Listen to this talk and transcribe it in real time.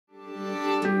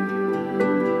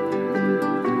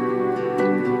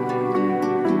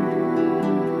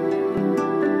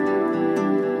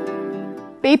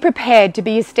Be prepared to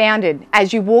be astounded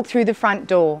as you walk through the front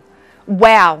door.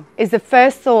 Wow is the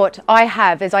first thought I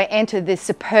have as I enter this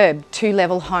superb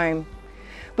 2-level home.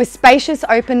 With spacious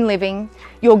open living,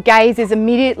 your gaze is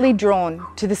immediately drawn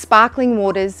to the sparkling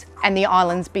waters and the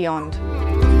islands beyond.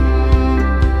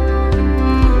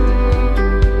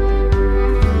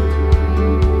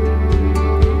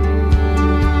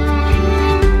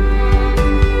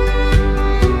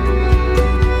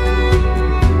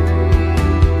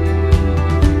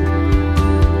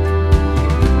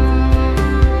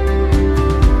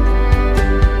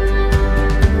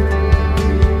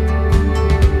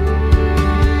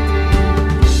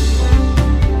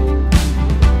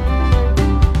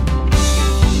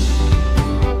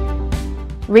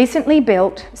 Recently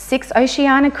built, 6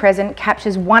 Oceana Crescent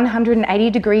captures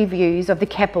 180-degree views of the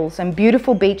Keppels and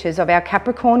beautiful beaches of our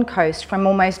Capricorn coast from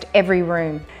almost every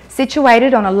room.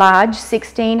 Situated on a large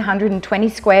 1,620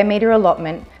 square metre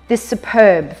allotment, this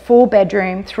superb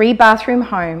 4-bedroom, 3-bathroom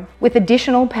home with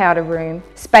additional powder room,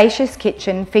 spacious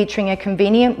kitchen featuring a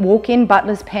convenient walk-in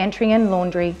butler's pantry and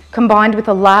laundry, combined with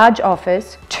a large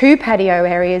office, 2 patio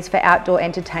areas for outdoor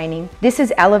entertaining, this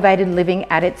is elevated living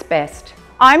at its best.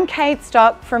 I'm Kate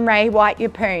Stock from Ray White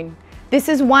Yeppoon. This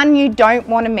is one you don't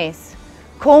want to miss.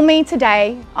 Call me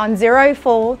today on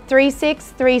 04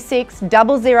 3636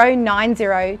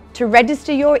 0090 to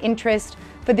register your interest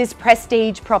for this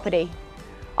prestige property.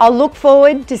 I'll look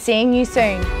forward to seeing you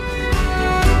soon.